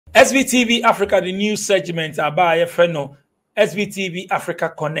SVTV Africa, the news segment about FNO. SVTV Africa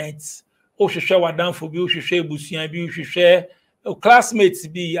Connect. O share wadan for bi o share busuan bi o share classmates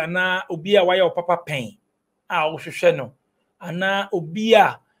bi ana obi a waya papa pen. O share no. Ana obi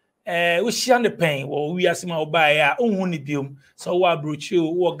a o share ne pen wo wi asema oba ya ohun ni biom. So wo abrochi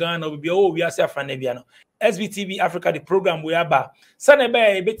o wo Ghana obi o wi ase afa na bia no. SVTV Africa the program we aba. Sana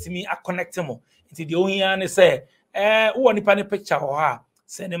be betimi a connect mo. Nti de ohia ne say wo nipa ne picture ho ha.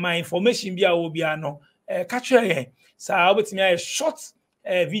 Send my information be a obi ano catch yen sa obetimi a short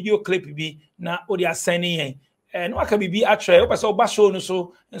video clip bi na odi assigning yen no aka bibi atre o pese oba show no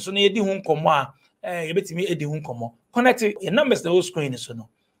so nso na yedi hu nkomo a yebetimi edi hu nkomo connect your numbers the whole screen so no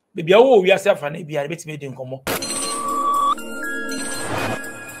bibia wo wi ase afa na bia yebetimi edi nkomo.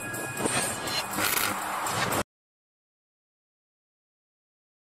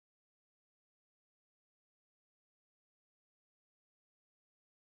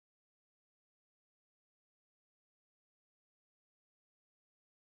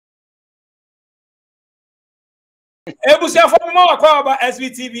 Ebusia for me more about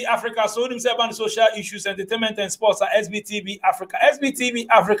SVTV Africa. So him say about social issues, entertainment and sports at SVTV Africa. SVTV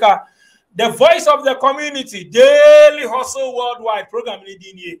Africa, the voice of the community, daily hustle worldwide program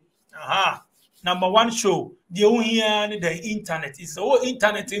leading Aha. Number one show. The only the internet is the whole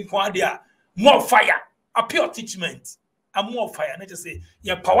internet in Quadia. More fire. A pure teachment. A more fire. Not just say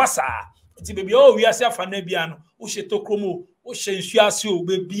yeah power sa. It's baby oh we are say fanebiano. O she tokromo. O she nsuasio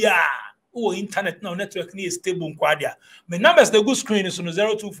baby oh internet now network ni stable nkwadia. My numbers the good screen is on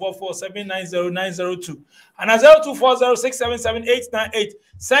 0244790902 and 0240677898.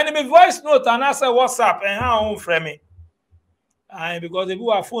 Send me voice note and answer WhatsApp and how on frame me. Because if you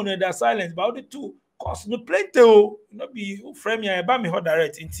are phone they're silent about the two cost no plenty oh not be frame me about me how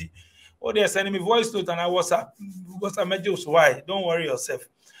direct inti. Oh they send me voice note and I WhatsApp because I made you so why don't worry yourself.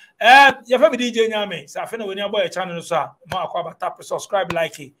 You have DJ Nyame so I feel when you boy channel so ma akwa tap subscribe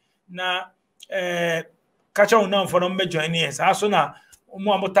like it. Na catch on now for no join here. So na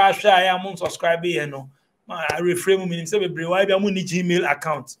mo amota hwa ya mo subscribe here no. I reframe me say be why be am need Gmail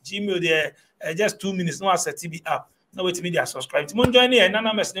account. Gmail there just 2 minutes no set TV app. No wait me there subscribe. Mo join here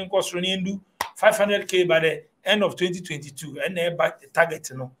na message cost ro ndu 500k by the end of 2022 and back the target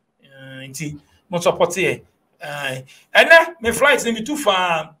no. Nti mo support here. And my flights me too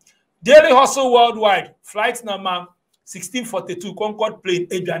far. Daily hustle worldwide. Flight number 1642 Concorde plane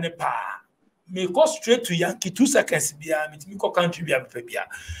Adriane pa. Me go straight to Yankee 2 seconds bia me go country bia me bia.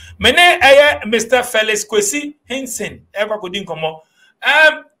 Mene Mr. Felix Kwesi Hinson ever go din komo.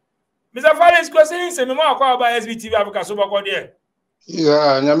 Mr. Felix Kwesi Hinson me mo akwa ba SVTV Africa so bako there.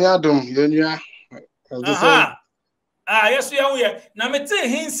 Yeah, nyame adom yenua. Yes you here. Na me te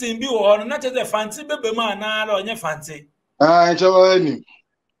Hinson bi wo no na che the fancy bebe ma na ala onye fancy. Nchewa ani.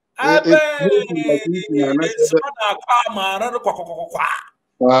 Abe it's not a kwa na kwa.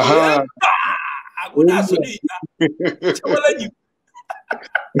 Aha. Aguna so ni. Chawala ni.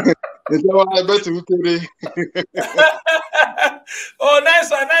 Nchewa I bet we kere. Oh nice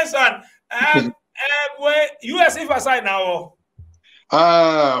one. Where US if aside now.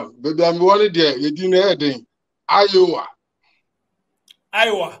 Baby I'm one there you din heading. Iowa.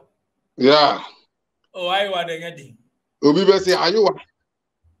 Yeah. Oh Iowa the heading. Obi be say Iowa.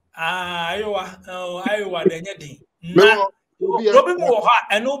 Iowa the heading. Obi mo ha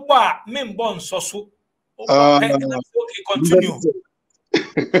eno ba me mbon soso. Okay, continue.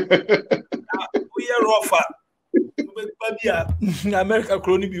 We are rougher. America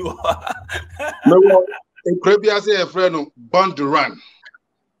crony bi wo. No, Krabia say a friend Born to Run.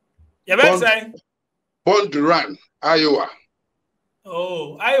 You better say Born to Run, Iowa.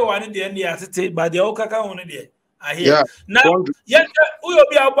 Oh, Iowa ni the end ya but the okaka one there. I hear. Yeah. Now, yeah, who will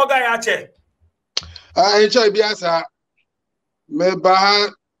be our boga ya che? Enjoy biasa. Me baha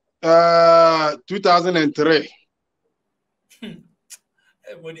 2003.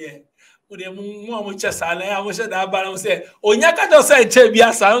 Ode mo chesa na ya mo se da ba na say onyaka just say che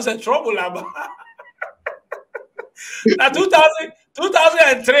biasa no say trouble aba. Na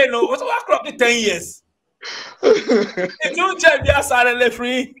 2003 no, what clock 10 years. If you che biasa le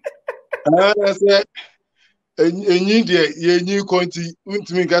free. I said enyi de yenyi konti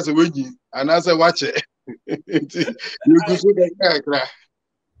untimi ka se wenyi anase wache.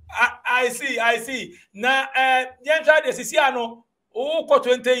 I see. Now, you try the Siciano, oh,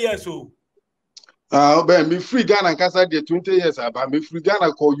 20 years old. Ben, me free Ghana Casa de 20 years, but me free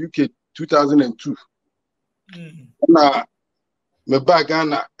Ghana call UK 2002. Now, me back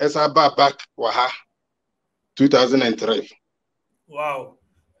Ghana as I back Waha 2003. Wow,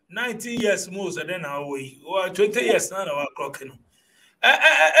 19 years more than our way. Or 20 years now, our clock.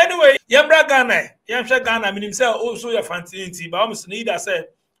 Anyway, Yambra Ghana, Yamsha Ghana, meaning say also your fancy, but almost need I said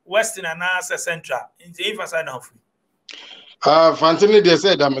Western and answer Central in the emphasize now. Fancy they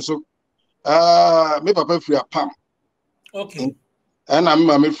said I'm so me papa free a pam. Okay. And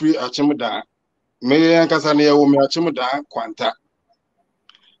I'm free a chimuda. Me and Casania will me a chimuda quanta.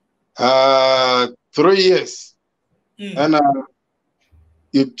 3 years. And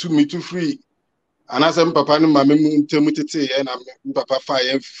it took me to free. And as I'm papa and mammy moon temutity and I'm papa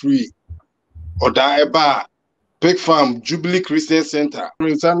fire free. Or die bar. Pig Farm, Jubilee Christian Center.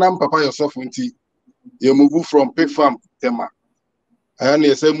 I'm papa yourself you move from Pig Farm Tema. And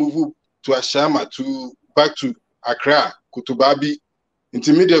you say move to Ashama to back to Accra, Kutubabi.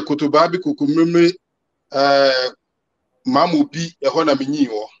 Intermediate Kutubabi, Kukumimi, Mamubi, a Hona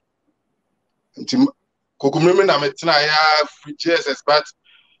Minio. Kukumimi Nametina, free JSS, but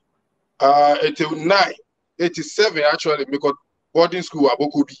 89, 87 actually, because boarding school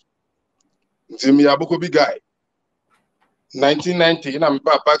Abokobi. Intimi Abokobi guy. 1990, I'm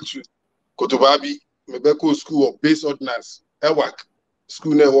back to Kutubabi, Mebeko School of Base Ordnance, Ewak.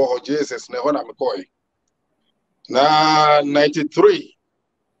 School never or JSS never na McCoy. Na 93.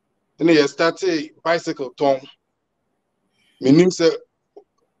 Then he started bicycle tom. Meaning say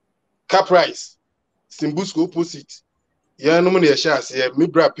cap price. Simbusco opposite. Ya no money share say me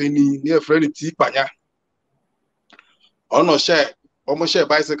bra penny near friend T panya. Ono share almost share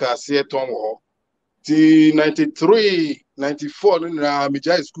bicycle say tom wo. T 93, 94 na me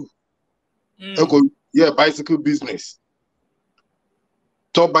high school. Yeah, bicycle business.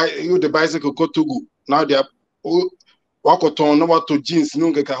 Top by you the bicycle go to go. Now they are walk no what to jeans no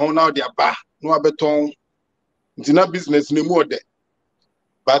get now they are bar no abeton. It's not business no more there.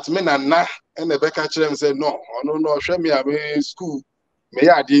 But men and na and the back catch them say no show me a school. Me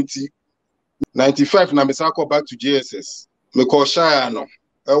ya dinti 95 na me sako back to JSS. Me call shy no.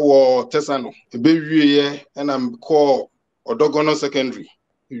 I was Tesano. A baby year and I'm called Odogono Secondary.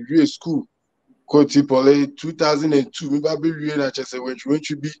 School. Kotipole 2002 me ba be wie na chese when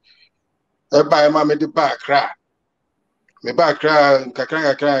you be e ba ma me de ba kra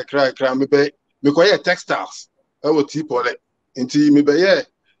kakra me be me ko ye textiles e wo tipole nti me be ye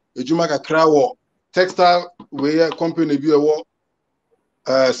ejuma kakra wo textile we company bi e wo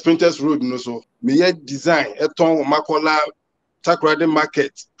Sprinters Road no so me ye design e ton makola Takrade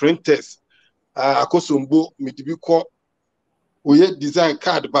market printers akosombo me de bi ko we design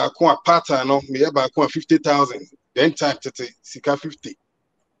card back one pattern no me back one 50,000 then time tete sika 50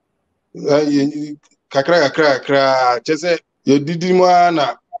 kakra chese ye didi mo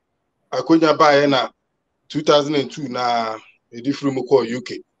na akonya ba na 2002 na edi from ko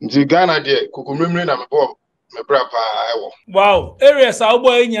UK nti Ghana de kokomemre na me bo me bra pa ewo wow areas how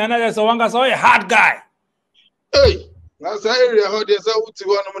boy nya na so wanga so a hard guy hey na say area how dey say uti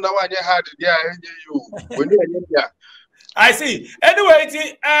wono na wanye hard dia enye you when you I see.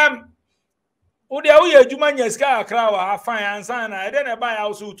 Anyway, Udia uye juma nyeska akra wa afan ansa na ede na ba ya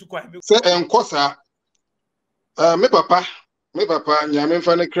also to kwan. Say enkosa me papa nyame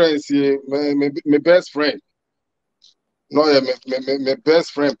fa ne crancy me best friend. No yeah me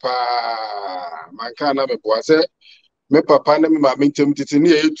best friend pa man ka na me boa say me papa na me ma mentem tete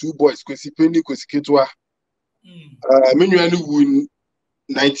ne ye two boys kwesi penny kwesi ketwa. Me nwa no wu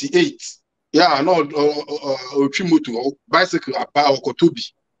 98. Yeah, no, motor, bicycle, about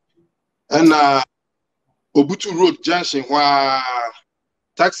Okotobi. And Obutu Road Junction, where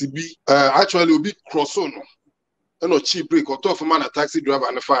taxi be actually will be cross on. And no cheap break or tough man, a taxi driver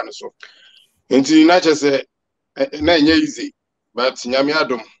and a fan. So, until you not just say, easy, but Nyami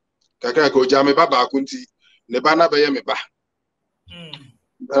Adam, Kakako Jame Baba Kunti, Nebana Bayameba.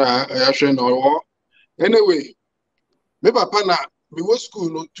 Anyway, me papa me was school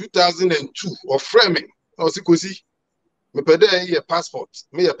no 2002 or framing or sikosi me pede your passport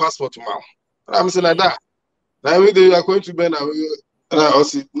me your passport ma I'm saying like that now we they are going to be now I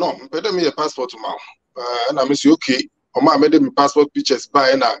say no me pede me your passport ma and I say okay o ma made me passport pictures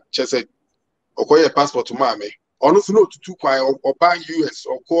by na che say okoye passport ma me onu so no tutu kwan or buy US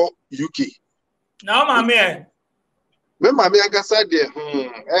or call UK now ma me agasa there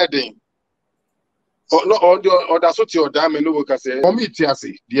heading. Oh no, or that's what your damn no work say. For me,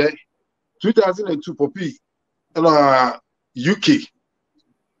 Tiasi, yeah, 2002 poppy, UK.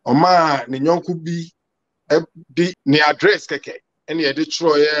 Or ma, Nyon could be the address keke. Any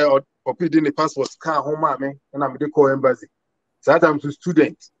Detroit or poppy the passport car home, man, and I'm the call embassy. So I'm to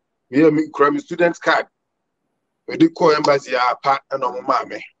student. Me crime student card. We do call embassy part and on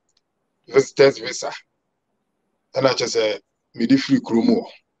mammy. Visitors visa. And I just say, me the free chromo.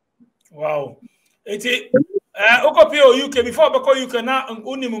 Wow. Ukopio UK before beko UK na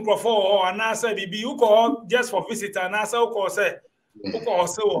unim nkrofo or anasa bibi uko just for visitor anasa uko say uko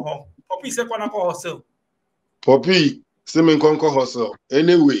hostel ho. Poppy say kwana ko hostel. Poppy semen konko hostel.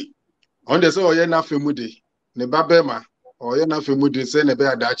 Anyway, on the so ye na femude. Ne babema or ye na femude say ne be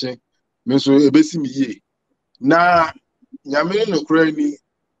adache. Me so ebesi mi ye. Na nyame no kra ni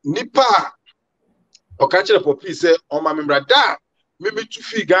nipa o ka kire Poppy say o ma membra da me tu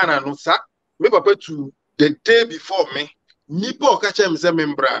fi Ghana no sa me papa tu the day before me nipa o ka kire me say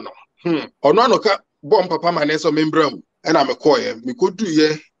membra no ono no ka bom papa ma na so membra mu e na me koye me kodu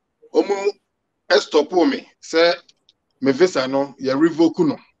ye omu stop me say me visa no ye revoke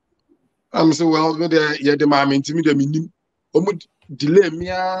no am say well me dey ye dey ma me ntimi dey minim omu delay me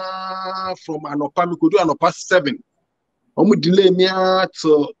from anopa me kodu anopa 7 omu delay me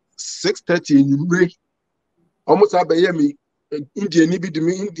to 6:30 in almost have a me India ni bi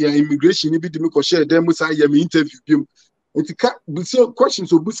me India immigration ni bi me ko share dem musa ye me interview bim it ka be questions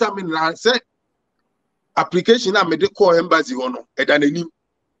so busa me na say application na me de call embassy hono e da nanim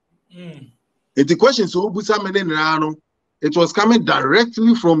the questions so busa me na no it was coming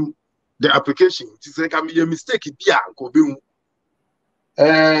directly from the application it say can be a mistake bia ko be hu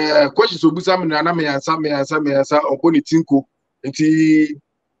questions so busa me na me answer oboni tinko nti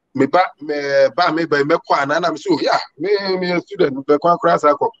me ba me kwa na me so yeah me student be kwa class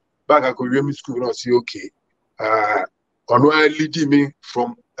akọ back akọ me school no see okay ono lead me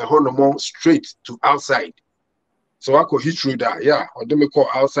from a honomo straight to outside so I could hit that yeah or do me call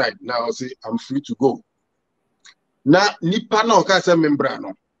outside now I say I'm free to go na nipa na o ka say membra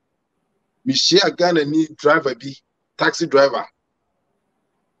no me share Ghana ni driver bi taxi driver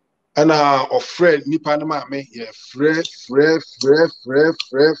and of friend nipa na ma me yeah free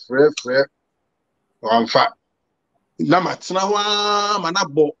on fa na matna wa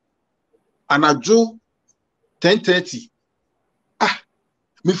manabo anajo 10:30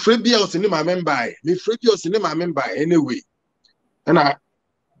 me free bi o sini ma member me free bi o sini ma member anyway and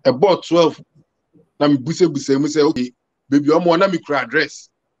about 12 na me buse mu say okay baby omo na me kura address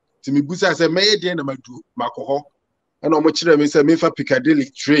ti me buse say me dey na madu makoho and omo kire me say me fa Piccadilly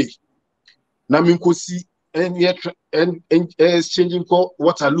tray na me nkosi en exchanging ko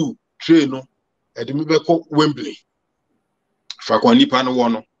Waterloo tray no e de me be ko Wembley fa kwa nipa no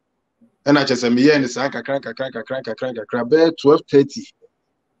wono and I just say me yen say kakra be 12:30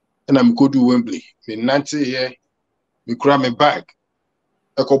 and I'm go do Wembley me nanti here me kura me bag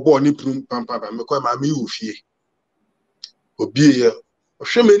e ko bo ni prum pam me ko ma me ufie obi ye o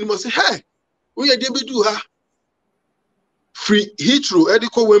hwe me ni mo say hey wo ye de be do ha free Heathrow e de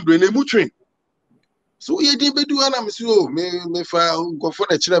ko Wembley na mu train so ye de be do ha na me say oh me fa go for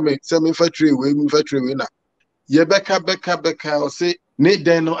na kire me say me fa train we na ye beka o say ne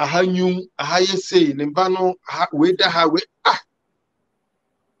den no ahanyu ahaye say ne ba no we da ha we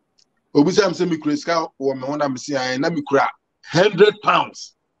obusa am say me kura ska wo me wona me say ai na me kura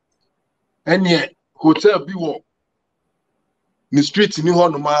 £100 ene hotel bi wo ni street ni ho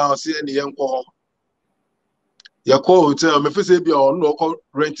no ma say ene ye nko ya call hotel me fe say bi o no ko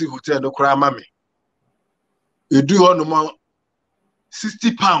renting hotel no kura ma me edu ho no ma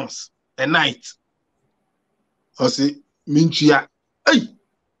 £60 a night o say mintua ai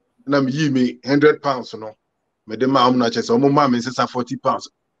na me yi me £100 no me de ma am na che say o mo ma me £40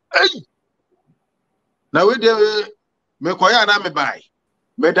 ai na we de me koya na me buy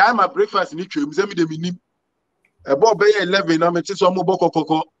me da my breakfast ni twem say me de minim e bo be 11 na me ti so mo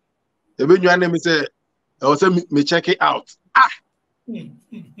bokokoko e be nwa na me say e say me check it out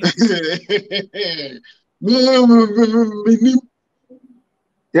minim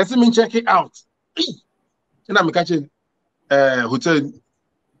yes me check it out na me catch hotel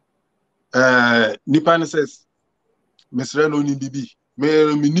nipa says Mr. no ni bibi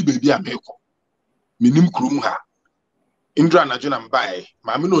me ni baby ameko minim krum ha Indra na jona mbae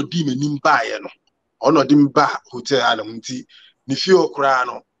ma me no di menim bae no ono di mba hotel ana mti ni fi okra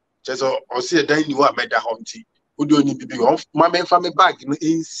no chezo o se dan ni wa meda ho mti odi oni bibi ma me fa me bag no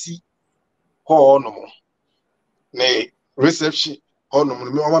ensi ho no mo ne reception ho no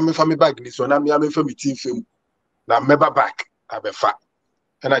mo me fa me bag ni so na me fa me tin fam na meba bag abefa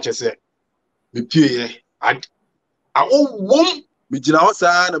na chese me pie a o wom me gina ho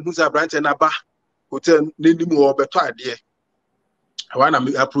sa na musa branch na ba hotel n'enim ho beto ade wana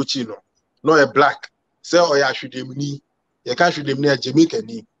me approach no a black say oya hwedem ni ye ka hwedem ni a Jamaica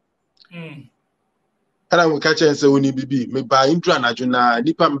ni ana we ka chen say oni bibi me ba intro anadwo na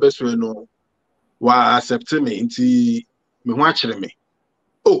nipa mbeso no wa accept me nti me ho akere me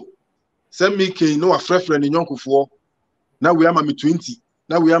oh say me ken no afrefre ni nyonkofo na we ama me 20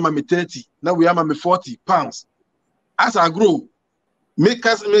 na we ama me 30 Now we am me 40 pounds. As I grow, make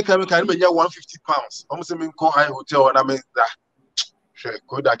me 150 pounds. Almost say me call high hotel and I mean that. Sure,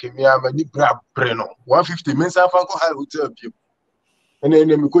 go that me am ni grab breno. 150 means I go high hotel view. And then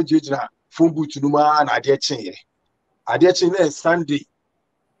me go judge na phone boot no man ade chin. Ade chin na Sunday.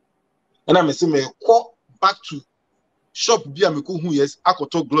 And I say me call back to shop bi am ko hu yes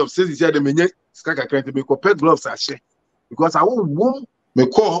akoto gloves says he said the menye skaka krent me ko pet gloves ahye because I won me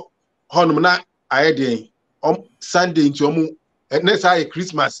call honum na ayede Sunday into next year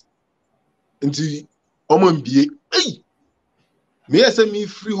Christmas into mbie hey me say me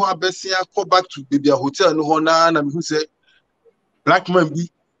free ho abesia call back to baby hotel no ho na me hu say black man bi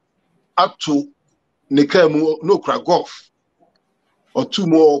up to ne mu no kra golf or two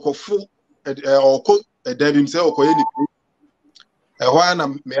more or full or ko dem himself or ko ye ni why na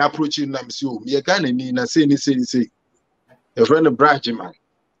me approaching na me say o me Ghana ni na say a friend of Brajman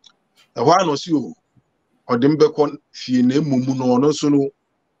why no see o odem be kon fie na emumu no no so no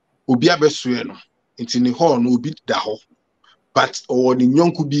obi abesoe no nti ni ho no obi da ho but o ni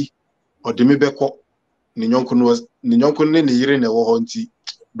nyonku bi odem be ko ni nyonku ne ne yire na wo ho nti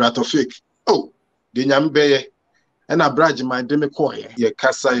brato fake oh de nyam be ye na Brajman de me ko ye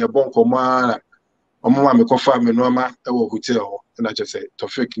kasa ye bonko ma omoma me ko fa me no ma e wo hotel ho na che say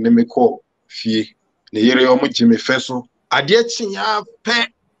Tofik ne me ko fie ne yire o mo jime feso ade chi ya pe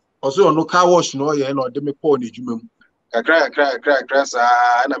also no car wash no ye na de me ko na edwuma mu kakra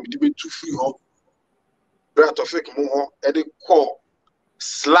sa na me de be tu free ho bra Tofik mu ho e de ko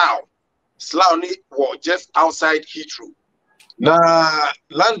Slough ni was just outside Heathrow na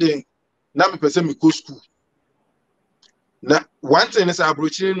landing na me pese me go school na one thing is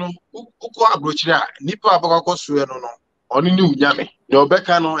abrochire no uko abrochire a nipa abakọ soe no oni ni unyame de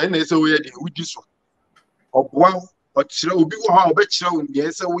obeka no e na ese wo ye de wudi so obwa ochire obi wo ha obekire wo ne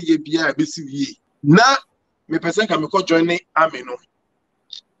ese wo ye bia besi wie na me person ka me ko join army no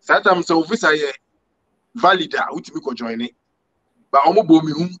satam se officer ye valida utimi ko join ba omo bo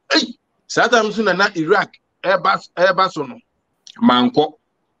mi hu ei satam so na Iraq Airbus no manko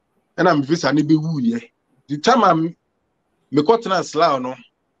na me visa ne be wu ye the time me ko tena Slough no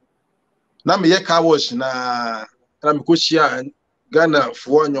na me ye car wash na me ko shia Ghana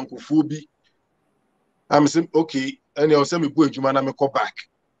fo anyonkofo bi am say okay any o say me bu adwuma na me ko back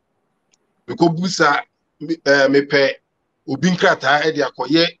me ko busa me pe obi nkrata e de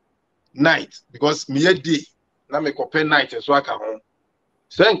akoye night because me ye day na me ko pe night so aka ho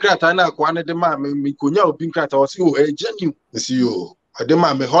say nkrata na akwa ne de ma me konya obi nkrata o say o genuine see o ade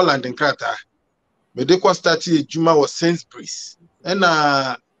ma me Holland nkrata me de ko start adwuma was Sainsbury's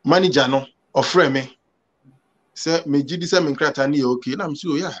na manager no offer me say me gidi say me nkrata na okay na me say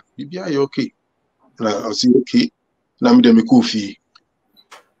o ya bibia ya okay na o say okay na me de me ko fie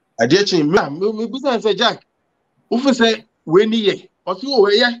ade chi me business say Jack o fe say we ni ye o say o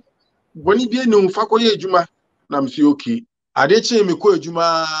we ye boni bi enu fa ko ye adwuma na me say okay ade chi me ko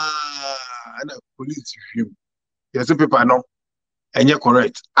adwuma na police film yes paper no enye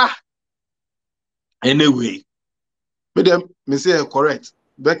correct anyway me say correct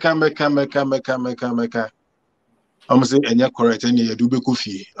meka I'm say enye correct enye ye do be ko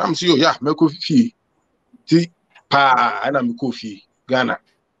fie am say yeah me ko fie ti pa na me ko fie Ghana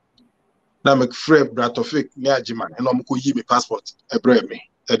na me free Tofik me agima na mo ko yi me passport e bre me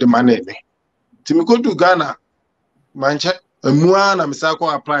e de man me ti me go to Ghana manche emua na me say go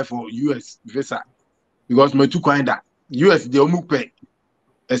apply for US visa because me too kind that US they omu pay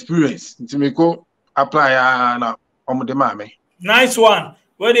experience ti me go apply na omo de ma me. Nice one.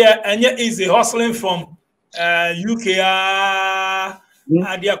 Where they are easy hustling from UK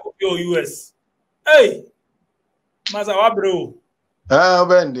and they copy US. Hey, Maza Wabro.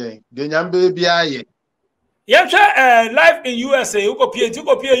 Ben de nyambe bi aye. Yeah, life in USA. You copy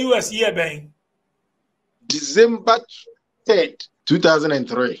US year bang. December 3rd,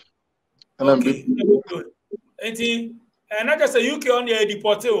 2003. And okay. And not just a UK on the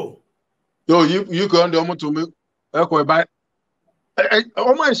deported. Yo, you go on the omo to me. By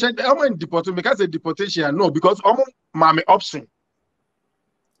Omo deported because the deportation no because Omo mame option.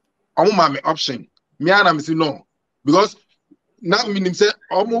 Me and I say no because now meaning say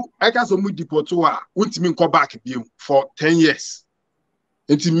Omo I can so mu deported won't mean come back for 10 years.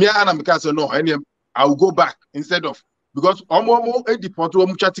 Until me and I say no, I will go back instead of because Omo a deported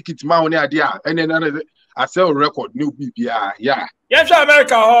Omo chat ticket ma on idea and then I sell record new BBI yeah. Yeah, sure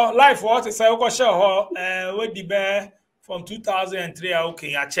America life what is I go show with the bear from 2003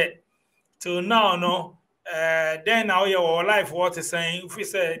 okay I check till now no then now your life what is saying if we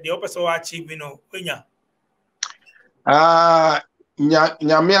say the opposite achieve you know when ya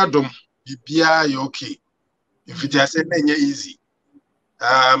nyame adom bibia you okay. If it has any easy.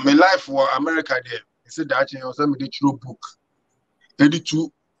 My life for America there. He said that you also made a book.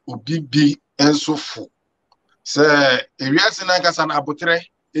 Editu obibi enso fo. Say ewiase na kasa na abotre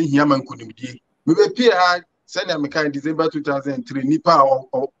ehia mankunimdie. Me be pie ha say na meka in December 2003 nipa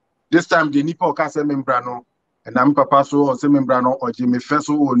this time the nipa o ka say membra no and am papa so o say membra no o je me feso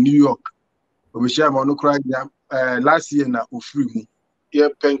o New York. We share mo no kra last year na ofri mu. Ye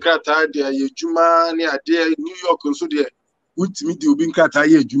penkrata de ye djuma ne ade New York nso de ultimi de obi nkrata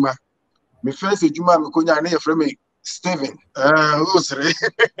ye djuma. Me first djuma me konya na ye frame me Steven. Who's re?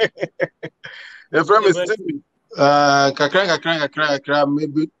 Ye frame me Steven. Kakra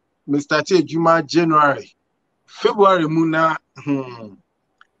maybe me started Juma January. February muna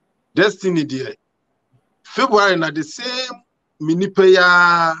destiny there. February na the same mini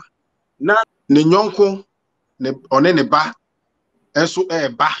paya na ne nyonko ne one ne ba enso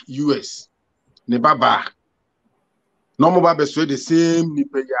ba US ne ba no mo ba be so the same ni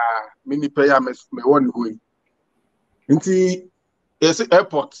paya mini paya me won go nti yes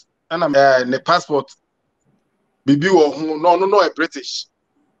airport and ne passport bibi wo no a British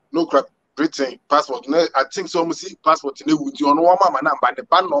no crap Britain passport no I think so mo see passport ne wuti ono wo mama na mba ne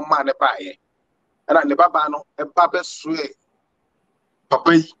ba no ma ne ba ye and ne baba no e ba be so e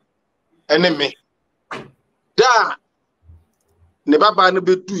papa yi ene me da ne baba no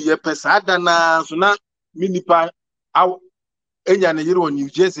be du ye pesa da na so na minipa aw enya ne yire won New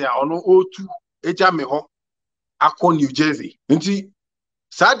Jersey a ono otu eja me ho akọ New Jersey nti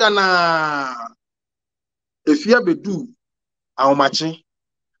sada na efia bedu awomachi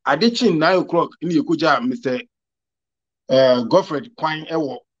adichin 9 o'clock in Yekoja Mr. Godfred Kwan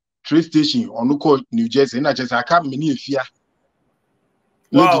ewo train station onu call New Jersey na chese aka mini efia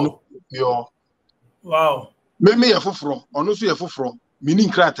lady no yo Wow. Me ye foforo onu so ye foforo mini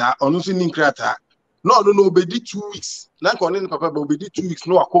nkrata onu so ni nkrata no obedi 2 weeks na ko ne papa be obedi 2 weeks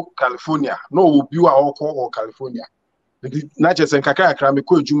no akọ California no obi wa akọ California na chese nkaka akra me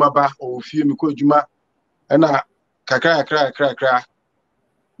ko adwuma ba ofie me ko adwuma na kakra akra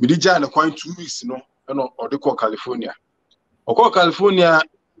me di ja na kwan 2 weeks no no o de ko California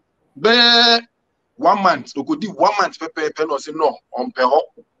be 1 month o go di 1 month pepe no say no on pe ho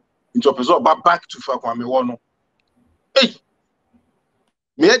into person back to fa kwa me wo no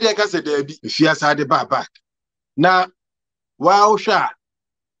me e dey ka say da bi fia sa de back na wa o hwa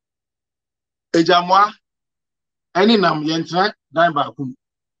ejamwa ani nam yentra dan ba kum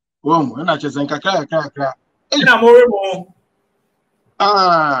wo mo na chese nkaka akra Na mo we mo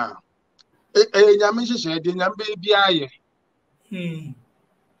nyame hyehyɛ de nyame bi aye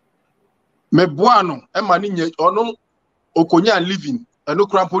me boano e ma ne nya ono okonya living eno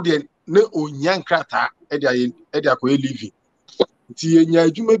krampo de ne onya nkrata e de akoye living ti enya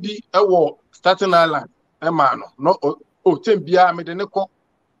adwuma bi e wo Staten Island e ma no o tem bia me de ne kɔ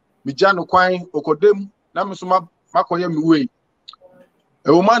me gya no kwan okodem na me so makoye me wei e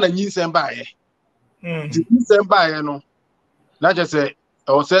wo ma na nyinsɛm baaye ti nyinsɛm baaye no na je say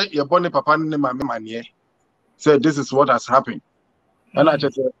I say your bonny papa ne mama manie say this is what has happened and I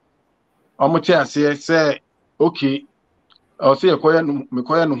just say omote say okay I say me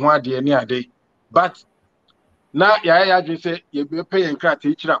koye no ho ade ni ade but na ya dwe say ye be pay nkrata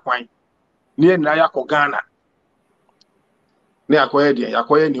ikira kwan ne na ya ko Ghana ne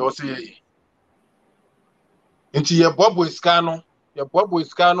akoye ni o say nti ye bobo iska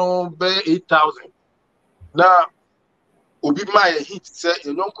no be 8,000 na obi ma ye hit say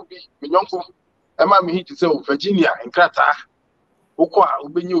enyonko bi enyonko e ma me hit say Virginia nkrata ukọ a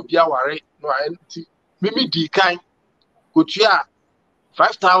obenye obi aware no anti mimi di kan kotua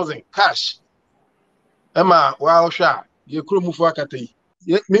 5,000 cash e ma wa ohwa ye kromufu akata yi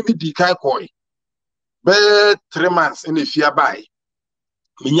mimi di kan koi be 3 months in efia bai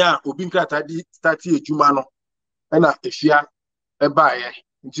minya obi nkrata di start ejuma no e na efia e bai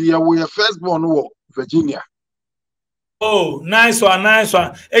nti ye wo ye first born wo Virginia. Oh, nice one.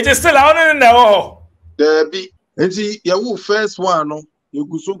 It is still out in there. There be nti ye wo first one no ye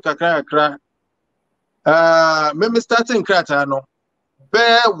gusum kakra me starting nkrata no be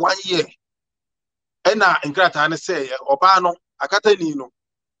 1 year e na nkrata ne say oba no akata ni no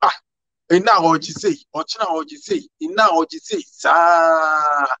ina hoji sei ochina hoji sei ina hoji sei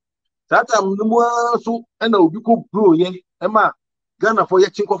sa tata mnumu so e na obi ko bro ye e ma Ghana for ye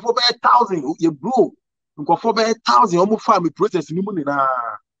chinkofo be 1,000 ye bro nkofo be 1,000 omo fa me process ni mu ni na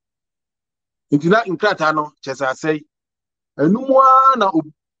ntina nkrata no chesa sei enumu na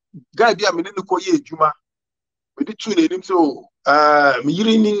guy bi a me ne ko ye adwuma me di tu na enim so me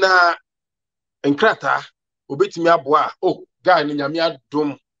yiri ni na nkrata obetimi aboa guy ni nyame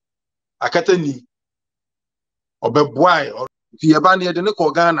adom akatani obeboy fi eba na de ne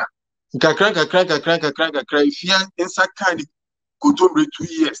ko Ghana nkakran ifia insa kan kotomre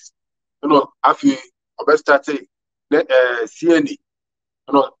 2 years afi obe start CNA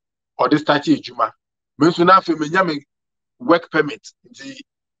or this start ejuma me so na afi menya me work permit the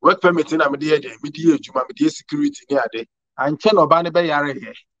work permit na me de ejuma me de security ni ade anche no ba ne be yare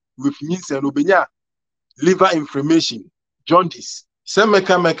here with means and obenya liver inflammation jaundice se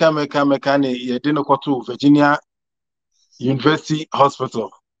meka ne ye de no koto Virginia University Hospital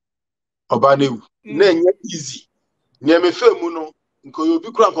Obanewu na enye easy ne me femu no nko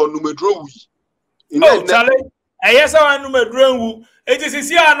yobi kura nko numedro wi oh chale yes I numedro wu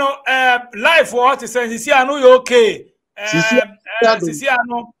sisi ano life what is sisi ano you okay sisi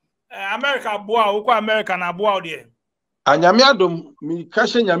ano America boa ukwa America na boa de anyame adom mi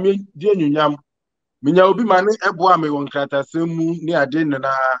kashe nyame di enyunyam minya obi mane eboa me won kratasem mu ni ade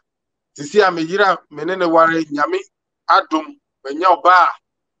na sisi a me yira me ne ware nyame adom menya oba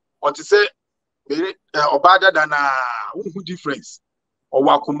oti se me oba dada na who difference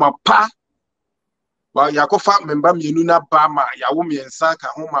owakoma pa ba yakofa memba mienu na ba ma yawo miensa ka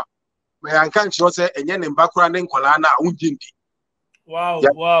homa me yanka nchiro se enye ne mbakura ne nkola na ungindi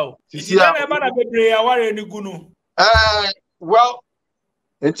wow sisi a na ba na bebre ya ware ni gunu well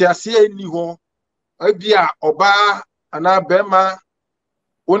enti ase ni ho abia oba ana bema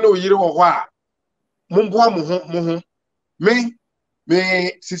woni oyire ho ho a mumboa mo ho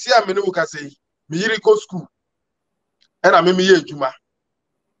me sisi a me ne wukase me yiri go school and me ye adwuma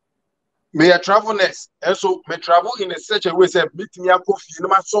me a travel nurse and so me travel in a such a way say meet me akofi no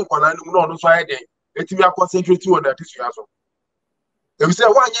ma so nkwala no no so ayede etimi concentrate on that issue aso e say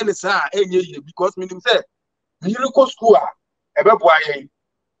wa anye ne sa enye ye because me nim say me yiri go school a ebebo ayen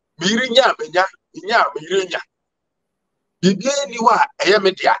me yiri nya menya me yiri nya bibie ni wa eye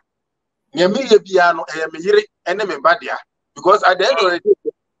me dia ne me ye bia no eye me yiri ene me ba dia because at the end of the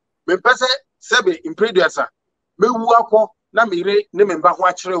day me pese sebe in previous me wu akọ na me yiri ne me ba ho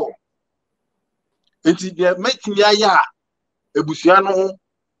a kire wo enti de metimi aya ebusua no ho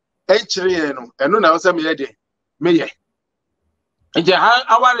e kire ye no eno na wo me ye de me ye nje ha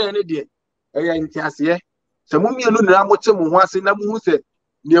aware ne de eye ntiase se mu mienu na mo che mo ho ase na mu hu se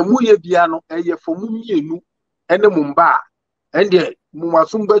ne mu ye bia no eye fo mu mienu ene mu mba ende mu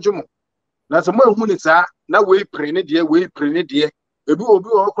masum bajumo na se mo hu ni sa na we pre ne de ebi obi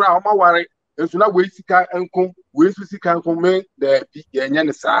okra ho ma ware enso na we sika enko we su sika enko me de bi ye nya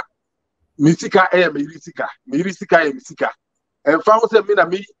ne sa mi sika me yiri sika e mi sika enfa ho se mi na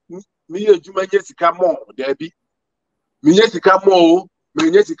mi ye adwuma nye sika mo de bi mi nye sika mo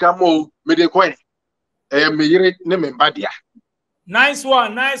me de kwen me yiri ne me mba dia. Nice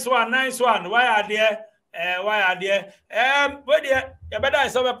one why are there where there you better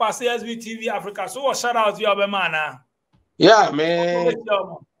is over pass SVTV Africa so shout out to your man yeah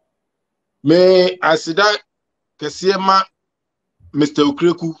me asida kesiema Mr.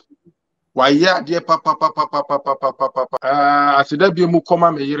 Okreku waye ade papa asida bi mu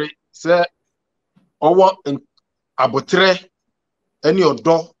koma me yire se owo abotre eni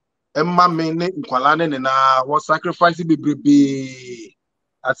odo emma me ne nkwala ne na wo sacrifice bebrebe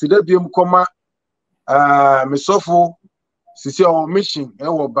asida bi mu koma me sofo sisi o mission e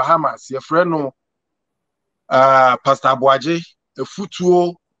wo Bahamas ye frɛ no Pastor Boaje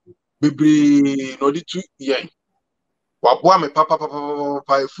efutuo bebre no di tu ye waboa me papa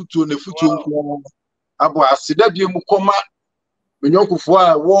efutuo ne futuo nko abo asida bi mu koma me nyonkofo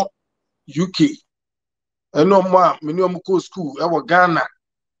a wo UK eno mo a me ne omo ko school e wo Ghana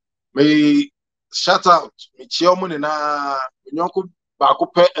me shout out me chia omo ne na me nyonko ba ko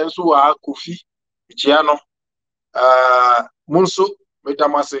pe enso wa Kofi me chia no munso me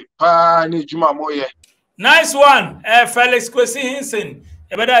damase pa ne juma moye. Nice one Felix Kwesi Hinson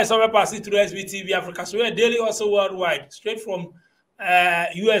Ebeda is over passing through SVTV Africa so we are daily also worldwide straight from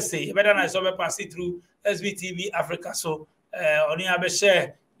USA Ebeda is over passing through SVTV Africa so oni abe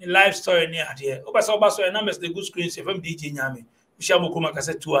share the live story ni ade obaso numbers the good screens FM DJ nyame ushamu kuma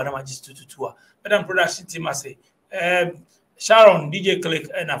kase 2 na magist 2 Madam production team ase Sharon DJ Click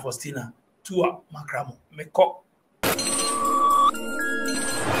and Faustina 2 makramo meko